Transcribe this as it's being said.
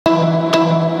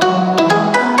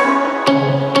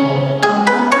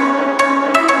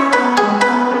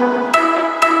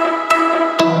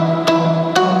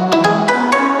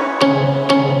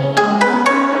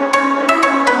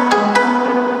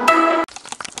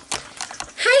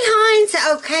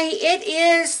Okay, it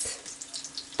is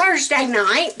Thursday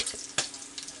night.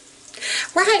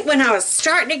 Right when I was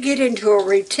starting to get into a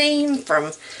routine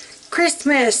from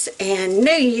Christmas and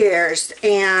New Year's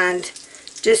and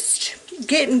just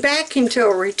getting back into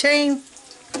a routine,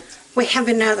 we have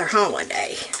another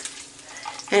holiday.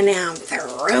 And now I'm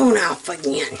thrown off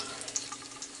again.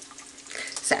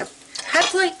 So,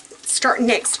 hopefully, starting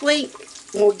next week,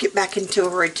 we'll get back into a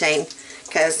routine.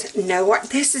 Because, you know what?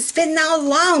 This has been the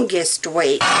longest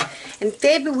week. And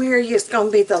February is going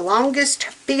to be the longest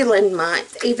feeling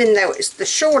month. Even though it's the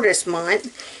shortest month,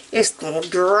 it's going to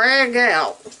drag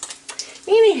out.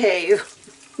 Anywho,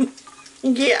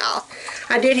 yeah.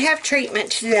 I did have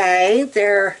treatment today.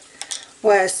 There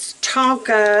was talk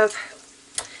of,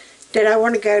 did I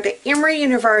want to go to Emory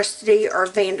University or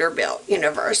Vanderbilt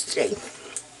University?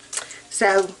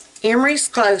 So, Emory's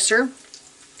closer.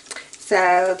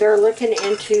 So, they're looking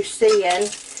into seeing,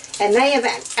 and they have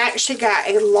actually got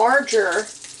a larger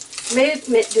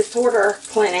movement disorder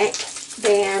clinic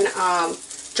than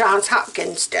Johns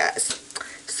Hopkins does.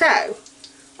 So,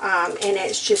 and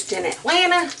it's just in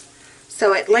Atlanta.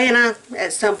 So, Atlanta,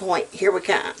 at some point, here we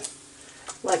come.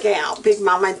 Look out, Big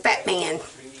Mama and Fat Man.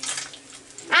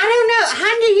 I don't know.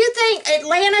 How do you think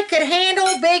Atlanta could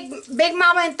handle Big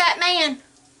Mama and Fat Man?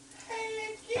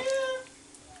 Heck yeah.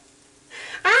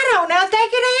 I don't know if they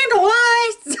could handle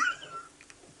us.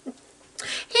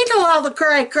 Handle all the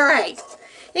cray-cray.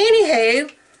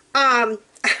 Anywho,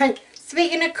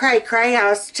 speaking of cray-cray,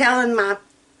 I was telling my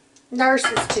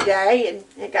nurses today, and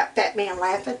it got Fat Man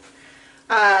laughing.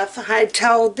 I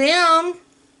told them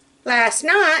last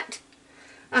night,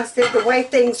 I said the way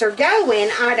things are going,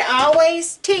 I'd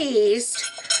always teased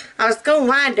I was going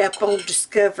to wind up on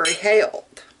Discovery Health.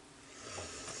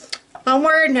 One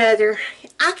way or another,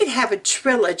 I could have a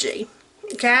trilogy,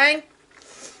 okay?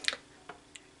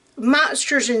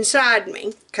 Monsters inside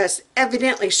me, because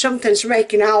evidently something's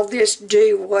making all this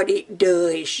do what it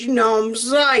does. You know what I'm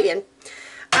saying?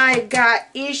 I got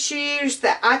issues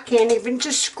that I can't even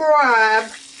describe.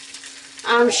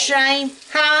 I'm ashamed.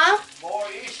 Huh?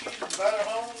 More issues than Better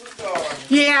Homes and Gardens.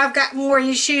 Yeah, I've got more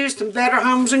issues than Better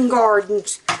Homes and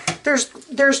Gardens.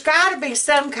 There's got to be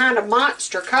some kind of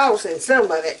monster causing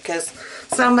some of it, because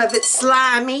some of it's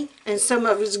slimy and some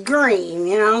of it's green,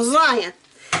 you know what I'm saying?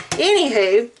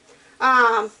 Anywho,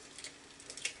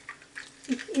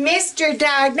 Mr.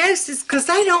 Diagnosis, because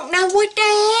I don't know what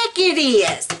the heck it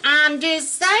is. I'm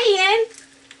just saying.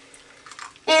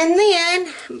 And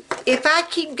then, if I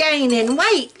keep gaining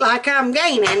weight like I'm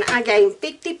gaining, I gained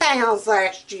 50 pounds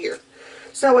last year.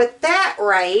 So at that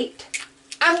rate,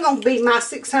 I'm going to be my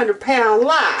 600-pound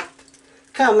life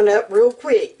coming up real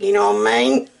quick, you know what I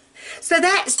mean? So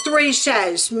that's 3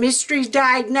 shows. Mysteries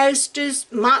Diagnosis,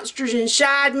 Monsters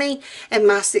Inside Me, and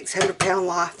my 600-pound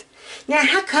life. Now,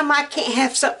 how come I can't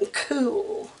have something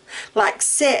cool like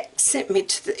sex sent me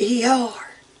to the ER?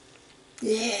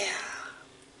 Yeah.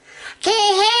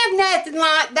 Can't have nothing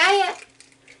like that.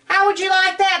 How would you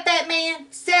like that,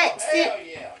 Batman? Sex. Oh, hell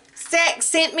yeah. Sex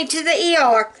sent me to the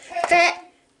ER. Fat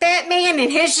man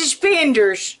and his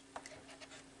suspenders.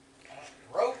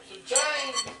 Ropes and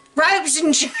chains. Ropes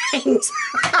and chains.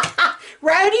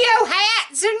 Rodeo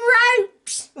hats and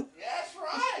ropes. That's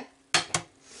right.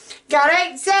 Got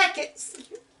 8 seconds.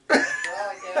 I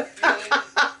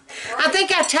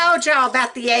think I told y'all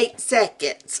about the 8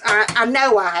 seconds. I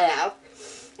know I have.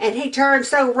 And he turned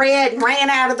so red and ran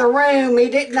out of the room, he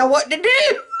didn't know what to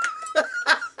do.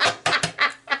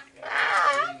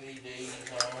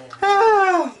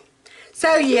 Oh.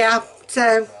 So, yeah.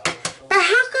 So, but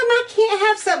how come I can't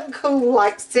have something cool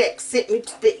like sex sent me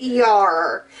to the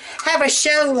ER? Have a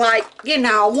show like, you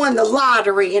know, I won the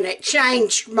lottery and it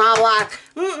changed my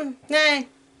life. No.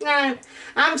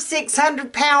 I'm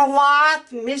 600-pound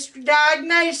life and Mr.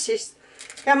 Diagnosis.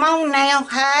 Come on now.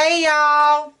 Hey,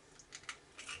 y'all.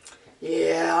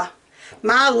 Yeah.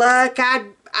 My luck,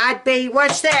 I'd be,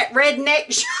 what's that,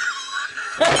 Redneck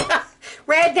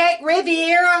Redneck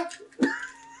Riviera?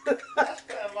 That's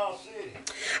Panama City.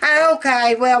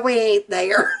 Okay, well, we ain't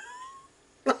there.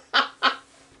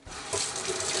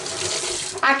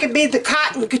 I could be the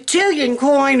cotton cotillion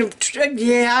coin of,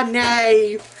 yeah,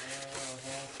 no.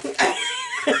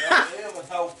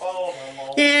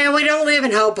 Yeah, we don't live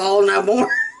in Hope Hall no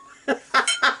more.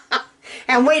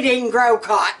 And we didn't grow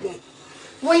cotton.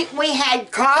 We had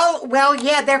well,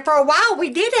 yeah, there for a while we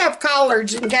did have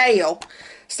collards and kale.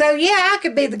 So, yeah, I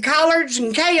could be the collards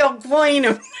and kale queen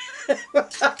of...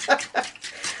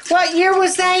 What year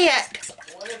was that?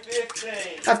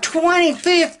 2015. Of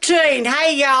 2015.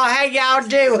 Hey, y'all, how y'all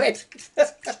doing?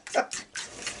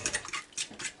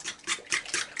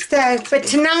 So, but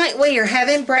tonight we are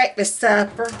having breakfast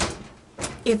supper.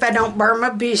 If I don't burn my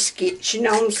biscuits, you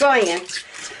know what I'm saying.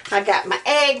 I got my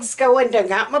eggs going, I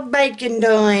got my bacon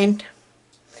done.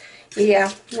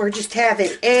 Yeah, we're just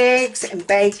having eggs and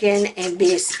bacon and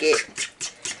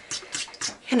biscuit.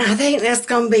 And I think that's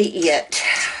going to be it.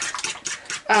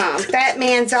 Fat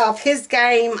Man's off his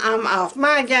game, I'm off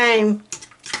my game.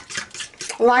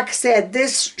 Like I said,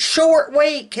 this short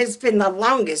week has been the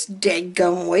longest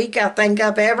dead-gone week I think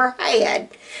I've ever had.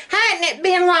 Hadn't it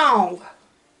been long?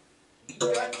 You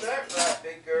got that right,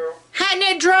 big girl. Hadn't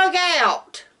it drug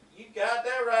out? You got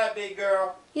that right, big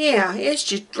girl. Yeah, it's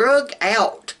just drug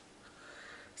out.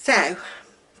 So,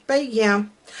 but yeah,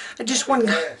 I just want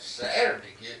to...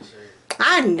 Saturday gets here.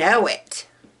 I know it.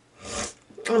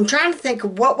 I'm trying to think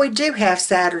of what we do have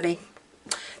Saturday.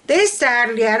 This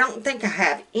Saturday, I don't think I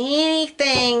have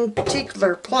anything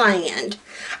particular planned.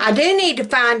 I do need to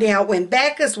find out when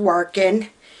Becca's working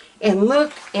and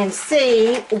look and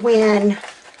see when,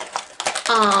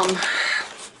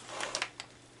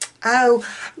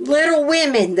 Little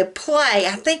Women, the play,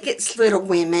 I think it's Little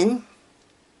Women.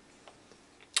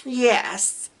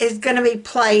 Yes, is going to be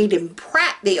played in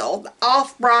Prattville, the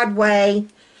off-Broadway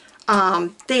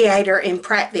theater in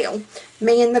Prattville.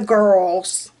 Me and the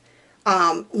girls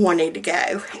wanted to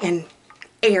go, and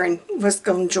Erin was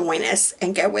going to join us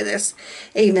and go with us,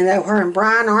 even though her and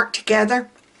Brian aren't together.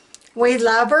 We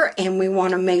love her, and we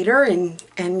want to meet her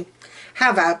and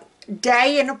have a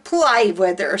day and a play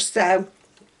with her, so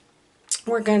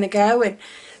we're going to go and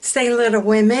see Little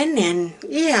Women, and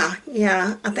yeah,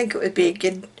 I think it would be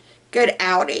a good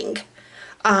outing.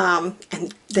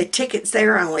 And the tickets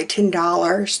there are only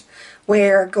 $10.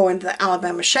 We're going to the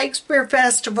Alabama Shakespeare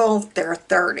Festival. They're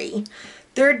 $30.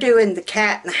 They're doing the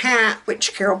Cat in the Hat,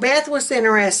 which Carol Beth was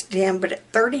interested in, but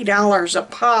at $30 a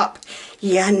pop,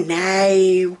 yeah,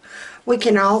 no. We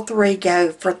can all three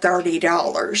go for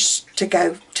 $30 to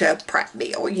go to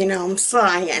Prattville, you know what I'm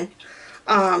saying?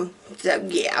 So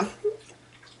yeah,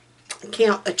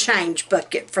 count the change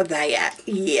bucket for that,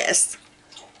 yes.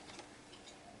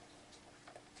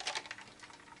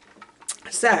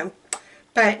 So,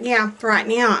 but yeah, right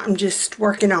now I'm just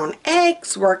working on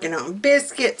eggs, working on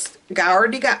biscuits. I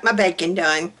already got my bacon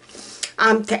done.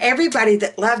 To everybody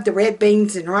that loved the red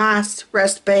beans and rice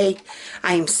recipe,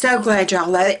 I am so glad y'all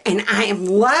love it. And I am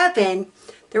loving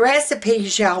the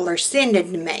recipes y'all are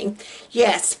sending to me.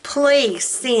 Yes, please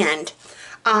send.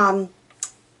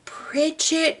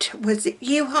 Bridget, was it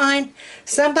you, hon?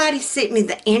 Somebody sent me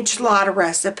the enchilada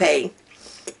recipe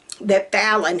that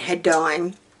Fallon had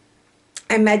done.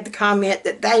 I made the comment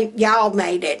that y'all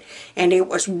made it, and it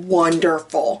was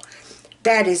wonderful.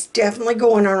 That is definitely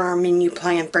going on our menu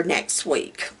plan for next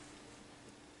week.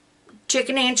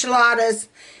 Chicken enchiladas,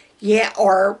 yeah,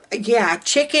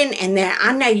 chicken, and then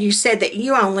I know you said that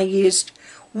you only used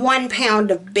 1 pound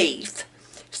of beef,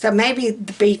 so maybe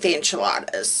the beef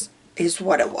enchiladas is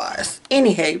what it was.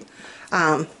 Anywho,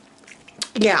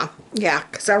 yeah,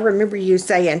 because I remember you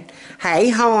saying,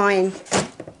 "Hey, hon."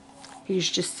 He's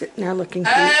just sitting there looking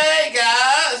cute. Hey,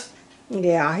 guys!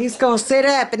 Yeah, he's going to sit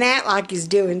up and act like he's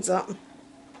doing something.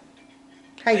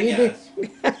 Hey, you guys. do.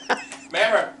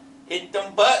 Remember, hit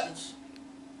them buttons.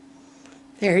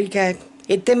 There you go.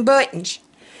 Hit them buttons.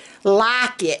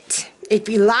 Like it. If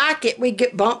you like it, we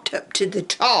get bumped up to the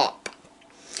top.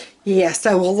 Yeah,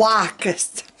 so like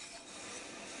us.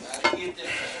 I didn't get them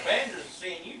suspenders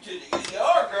seeing you to the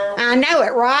ER, girl. I know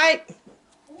it, right?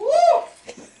 Woo!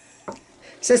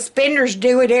 Suspenders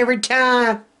do it every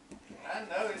time. I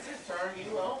know, it just turned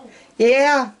you on.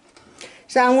 Yeah.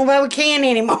 It's the only way we can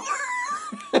anymore.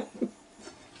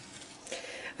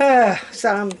 So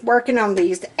I'm working on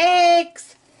these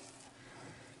eggs.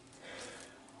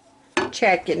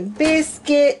 Checking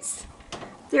biscuits.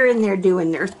 They're in there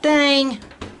doing their thing.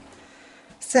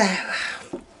 So,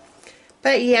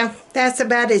 but yeah, that's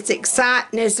about as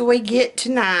exciting as we get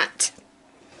tonight.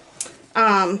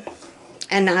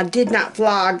 And I did not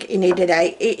vlog any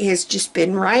today. It has just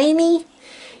been rainy.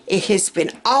 It has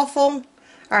been awful.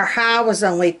 Our high was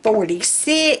only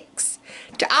 46.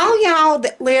 To all y'all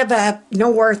that live up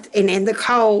north and in the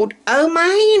cold, oh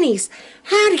my annies,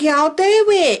 how do y'all do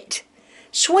it?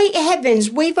 Sweet heavens,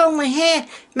 we've only had,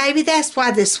 maybe that's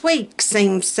why this week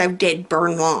seems so dead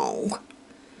burn long.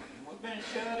 We've been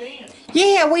shut in.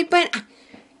 Yeah,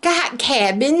 got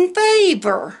cabin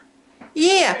fever.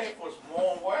 Yeah. It was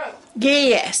warm weather.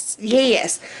 Yes.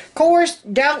 Of course,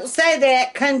 don't say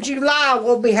that. Come July,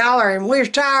 we'll be hollering, we're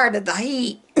tired of the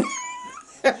heat.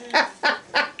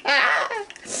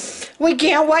 We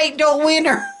can't wait till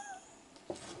winter.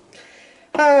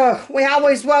 We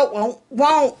always want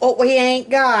what we ain't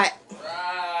got.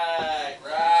 Right.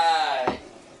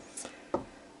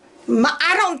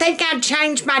 I don't think I'd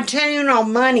change my tune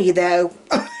on money, though.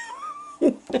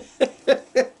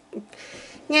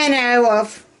 You know,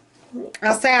 if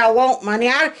I say I want money,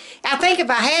 I think if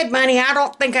I had money, I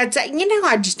don't think I'd say, you know,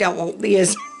 I just don't want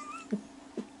this.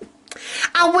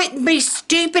 I wouldn't be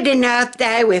stupid enough,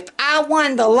 though, if I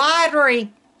won the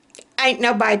lottery. Ain't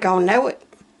nobody gonna know it.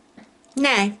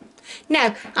 No.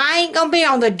 No, I ain't gonna be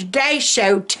on the Today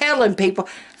Show telling people,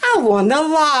 I won the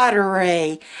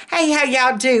lottery. Hey, how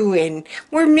y'all doing?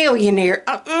 We're millionaires.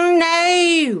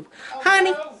 No.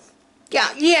 Honey.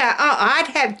 Yeah, I'd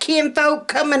have kinfolk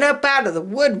coming up out of the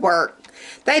woodwork.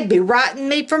 They'd be writing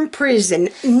me from prison.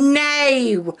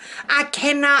 No, I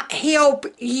cannot help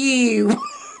you.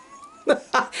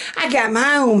 I got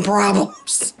my own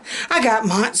problems. I got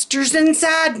monsters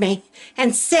inside me,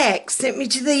 and sex sent me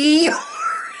to the ER.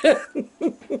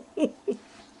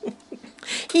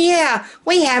 Yeah,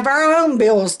 we have our own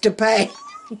bills to pay.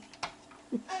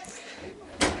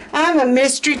 I'm a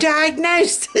mystery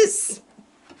diagnosis.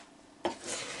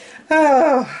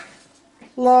 Oh,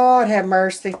 Lord have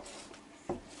mercy.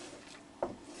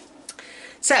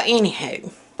 So,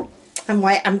 anywho,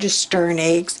 I'm just stirring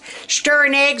eggs.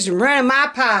 Stirring eggs and running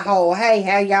my pie hole. Hey,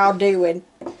 how y'all doing?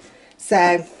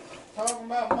 So, Talking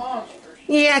about monsters.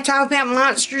 yeah, talking about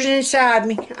monsters inside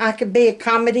me. I could be a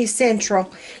Comedy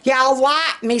Central. Y'all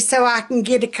like me so I can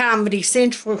get a Comedy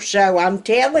Central show. I'm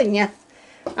telling you,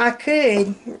 I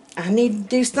could. I need to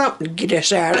do something to get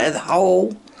us out of the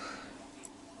hole.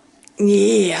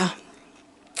 Yeah.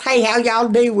 Hey, how y'all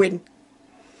doing?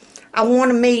 I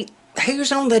want to meet,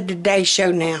 who's on the Today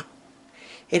Show now?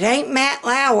 It ain't Matt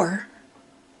Lauer.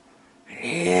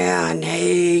 Yeah, I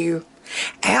know.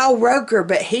 Al Roker,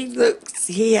 but he looks,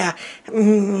 yeah,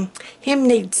 him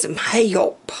needs some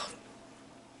help.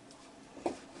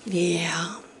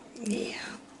 Yeah.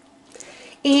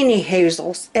 Any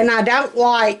hoozles. And I don't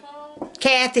like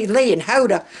Kathy Lee and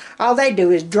Hoda. All they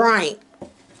do is drink.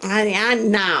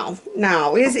 No.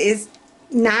 It's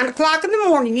 9 o'clock in the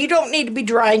morning. You don't need to be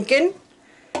drinking.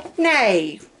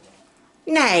 No.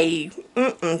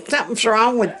 Something's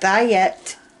wrong with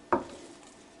that.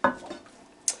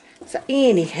 So,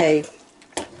 anywho.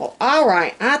 Well,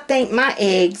 alright. I think my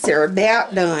eggs are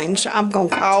about done. So, I'm going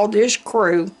to call this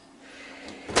crew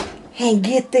and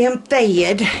get them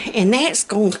fed. And that's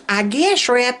going to, I guess,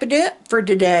 wrap it up for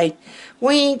today.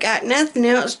 We ain't got nothing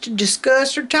else to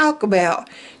discuss or talk about.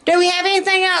 Do we have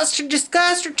anything else to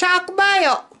discuss or talk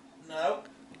about?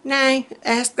 No,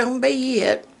 that's going to be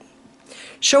it.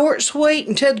 Short, sweet,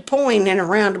 and to the point in a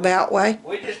roundabout way.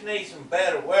 We just need some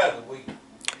better weather.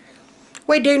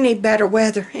 We do need better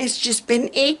weather. It's just been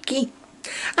icky.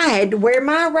 I had to wear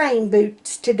my rain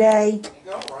boots today. It's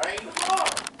gonna rain tomorrow.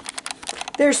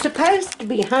 There's supposed to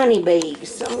be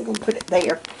honeybees. So I'm going to put it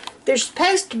there. There's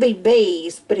supposed to be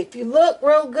bees, but if you look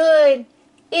real good,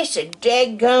 it's a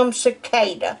dead-gum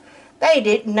cicada. They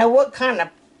didn't know what kind of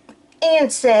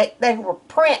insect they were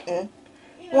printing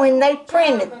when they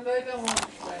printed.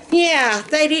 Yeah,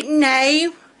 they didn't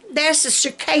know. That's a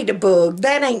cicada bug.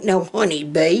 That ain't no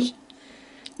honeybee.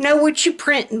 Know what you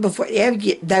printing before. Yeah,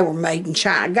 they were made in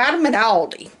China. Got them at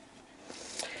Aldi.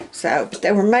 So,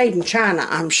 they were made in China,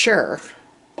 I'm sure.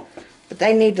 But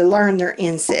they need to learn their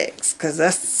insects, because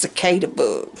that's a cicada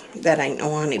bug. That ain't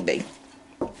no honeybee.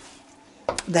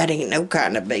 That ain't no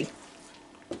kind of bee.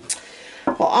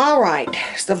 Well, alright.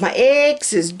 So, my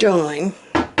eggs is done.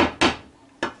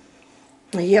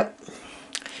 Yep.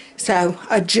 So,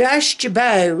 adjust your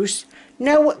bows.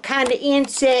 Know what kind of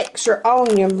insects are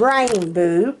on your rain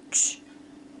boots.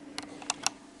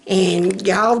 And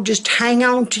y'all just hang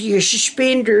on to your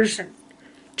suspenders and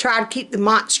try to keep the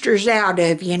monsters out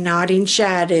of you, not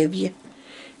inside of you.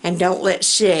 And don't let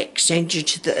sex send you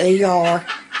to the ER.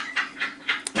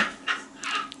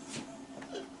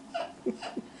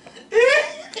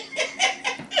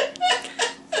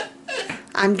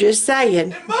 I'm just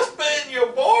saying. It must have been your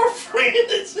boyfriend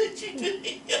that sent you to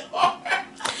the ER.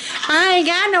 I ain't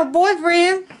got no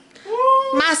boyfriend.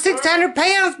 My 600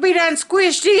 pounds be done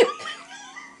squished in.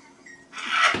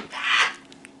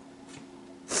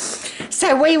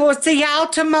 So we will see y'all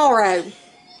tomorrow.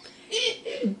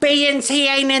 Being he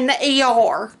ain't in the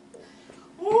ER.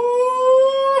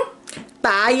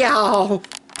 Bye, y'all.